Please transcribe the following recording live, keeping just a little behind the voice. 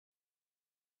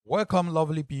Welcome,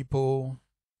 lovely people.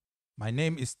 My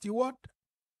name is Stewart,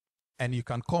 and you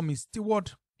can call me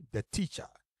Stewart the teacher.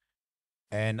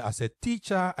 And as a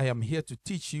teacher, I am here to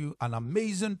teach you an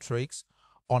amazing tricks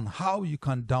on how you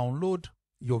can download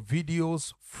your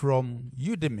videos from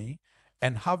Udemy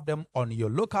and have them on your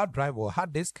local drive or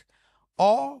hard disk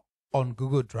or on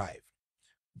Google Drive.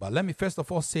 But let me first of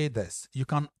all say this. You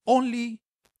can only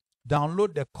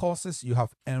download the courses you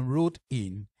have enrolled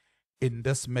in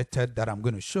this method that I'm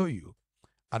going to show you.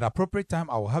 At the appropriate time,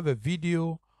 I will have a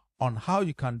video on how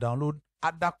you can download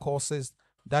other courses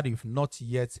that you've not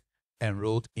yet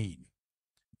enrolled in.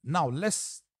 Now,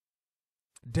 let's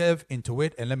delve into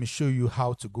it and let me show you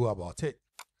how to go about it.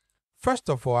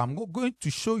 First of all, I'm going to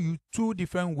show you two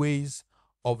different ways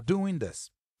of doing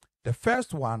this. The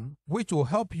first one, which will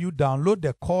help you download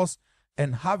the course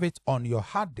and have it on your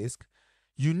hard disk,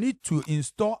 you need to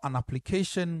install an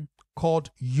application called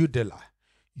Udemy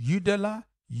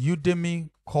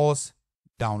Course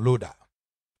Downloader.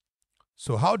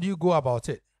 So how do you go about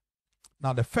it?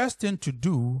 Now, the first thing to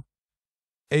do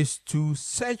is to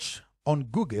search on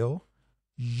Google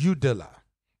Udemy.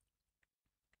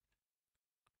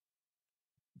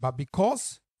 But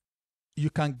because you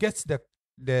can get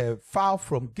the file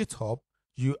from GitHub,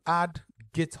 you add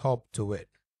GitHub to it.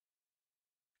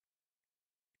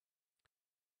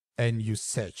 And you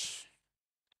search.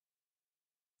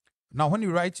 Now, when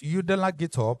you write Udemy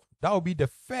GitHub, that will be the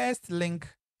first link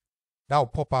that will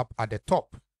pop up at the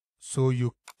top. So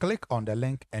you click on the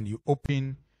link and you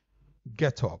open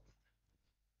GitHub.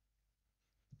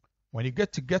 When you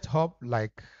get to GitHub,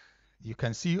 like you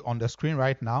can see on the screen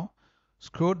right now,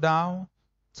 scroll down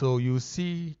so you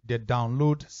see the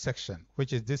download section,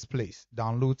 which is this place,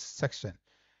 download section.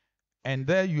 And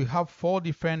there you have 4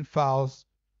 different files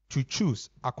to choose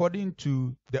according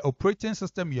to the operating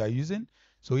system you are using.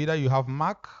 So either you have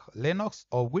Mac, Linux,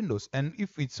 or Windows. And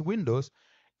if it's Windows,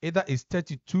 either it's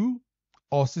 32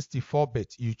 or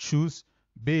 64-bit. You choose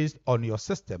based on your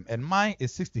system. And mine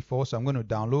is 64, so I'm going to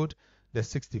download the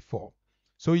 64.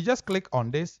 So you just click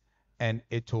on this and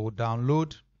it will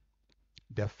download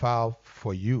the file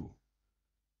for you.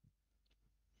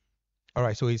 All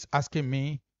right, so it's asking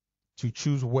me to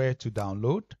choose where to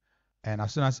download. And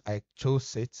as soon as I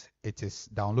chose it, it is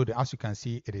downloading. As you can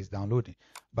see, it is downloading.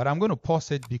 But I'm going to pause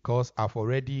it because I've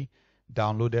already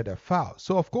downloaded a file.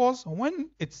 So of course, when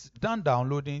it's done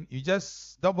downloading, you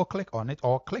just double click on it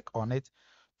or click on it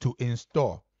to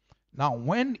install. Now,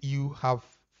 when you have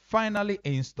finally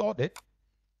installed it,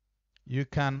 you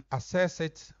can access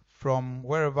it from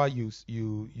wherever you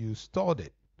stored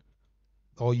it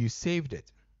or you saved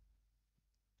it.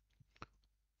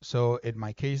 So in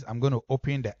my case, I'm going to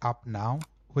open the app now,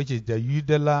 which is the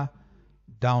Udemy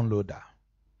downloader.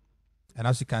 And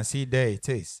as you can see, there it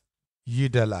is,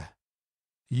 Udemy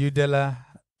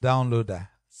downloader.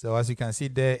 So as you can see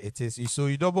there, it is. So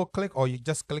you double click or you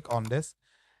just click on this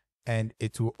and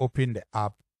it will open the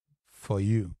app for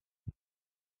you.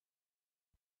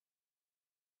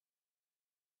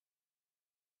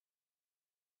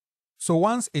 So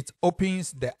once it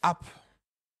opens the app,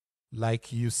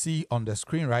 like you see on the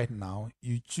screen right now,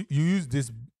 you use this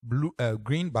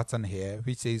green button here,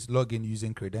 which says login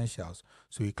using credentials.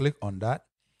 So you click on that,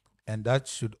 and that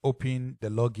should open the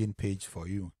login page for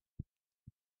you.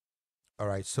 All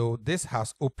right, so this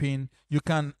has opened. You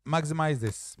can maximize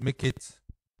this, make it.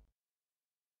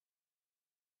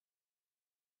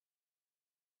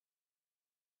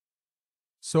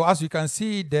 So as you can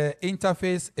see, the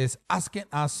interface is asking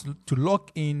us to log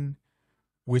in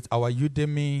with our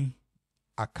Udemy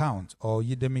account or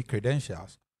Udemy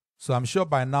credentials. So I'm sure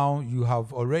by now you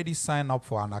have already signed up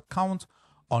for an account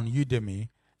on Udemy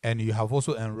and you have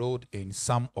also enrolled in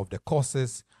some of the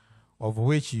courses of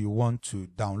which you want to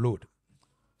download.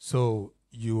 So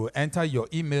you enter your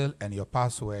email and your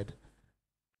password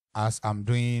as I'm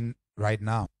doing right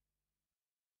now.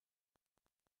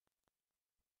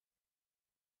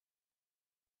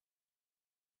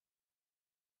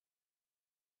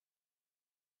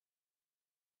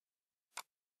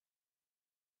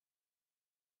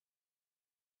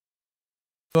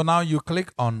 So now you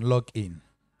click on login.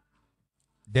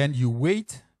 Then you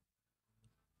wait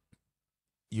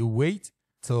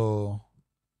till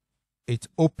it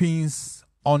opens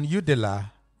on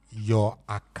Udemy your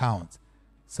account.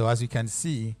 So as you can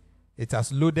see, it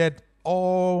has loaded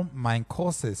all my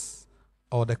courses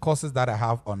or the courses that I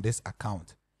have on this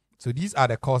account. So these are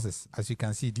the courses. As you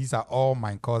can see, these are all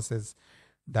my courses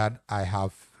that I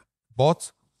have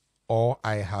bought or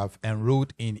I have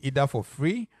enrolled in either for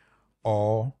free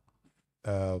or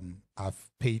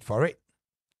I've paid for it.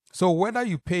 So whether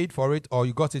you paid for it or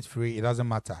you got it free, it doesn't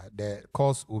matter. The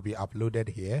course will be uploaded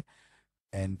here.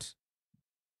 And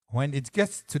when it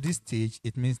gets to this stage,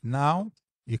 it means now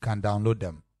you can download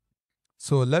them.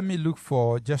 So let me look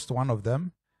for just one of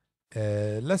them.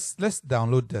 Let's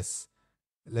download this.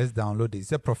 Let's download it.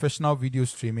 It's a professional video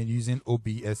streaming using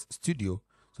OBS Studio.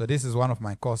 So this is one of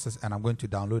my courses and I'm going to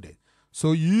download it.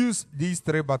 So you use these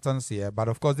three buttons here, but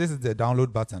of course this is the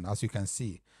download button, as you can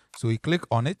see. So you click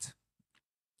on it,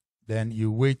 then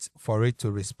you wait for it to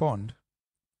respond.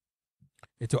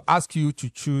 It will ask you to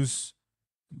choose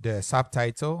the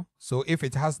subtitle. So if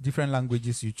it has different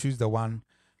languages, you choose the one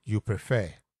you prefer.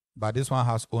 But this one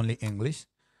has only English.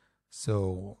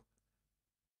 So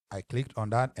I clicked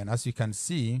on that, and as you can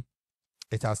see,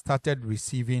 it has started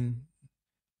receiving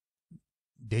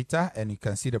data, and you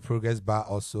can see the progress bar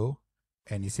also,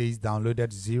 and it says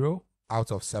downloaded 0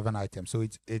 out of 7 items. So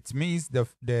it means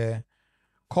the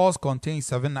course contains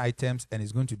 7 items and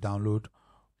it's going to download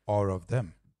all of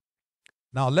them.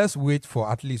 Now let's wait for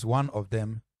at least one of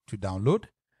them to download,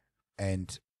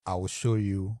 and I will show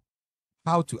you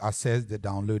how to access the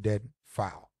downloaded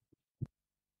file.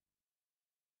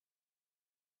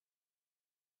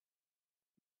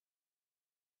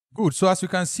 Good. So as you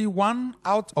can see, 1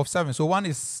 out of 7. So 1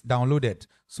 is downloaded.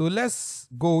 So let's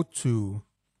go to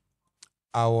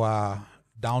our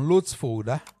downloads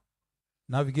folder.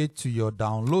 Navigate to your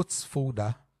downloads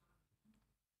folder.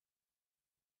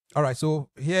 All right. So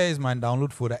here is my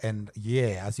download folder. And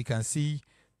yeah, as you can see,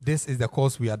 this is the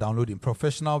course we are downloading.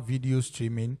 Professional video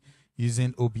streaming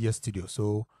using OBS Studio.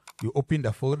 So you open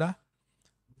the folder,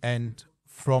 and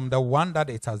from the one that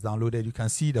it has downloaded, you can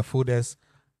see the folders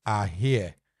are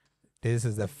here. This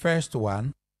is the first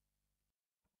one.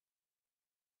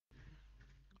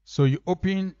 So you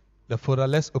open the folder.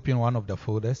 Let's open one of the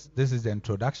folders. This is the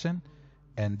introduction,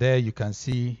 and there you can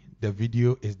see the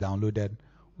video is downloaded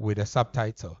with a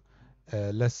subtitle.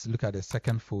 Let's look at the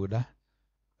second folder.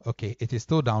 Okay, it is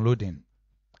still downloading.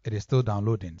 It is still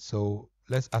downloading. So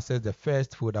let's access the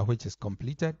first folder, which is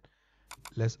completed.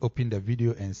 Let's open the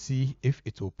video and see if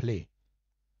it will play.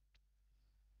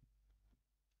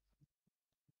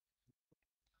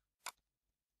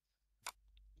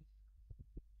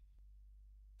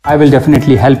 I will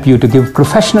definitely help you to give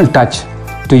professional touch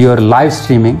to your live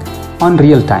streaming on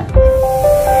real time.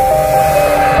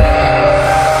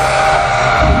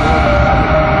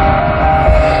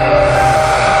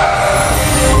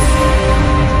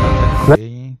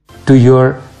 To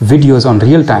your videos on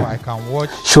real time,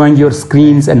 showing your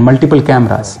screens and multiple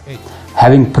cameras,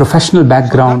 having professional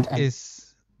background. So that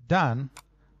is done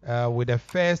with the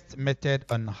first method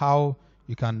on how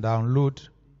you can download.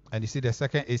 And you see the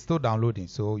second is still downloading,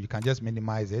 so you can just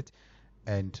minimize it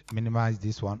and minimize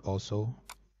this one also,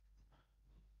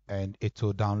 and it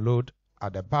will download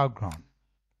at the background.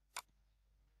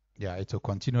 Yeah, it will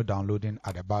continue downloading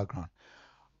at the background.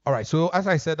 All right, so as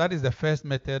I said, that is the first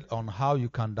method on how you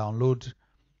can download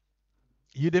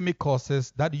Udemy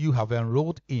courses that you have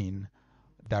enrolled in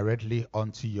directly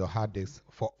onto your hard disk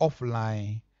for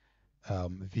offline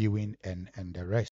viewing and the rest.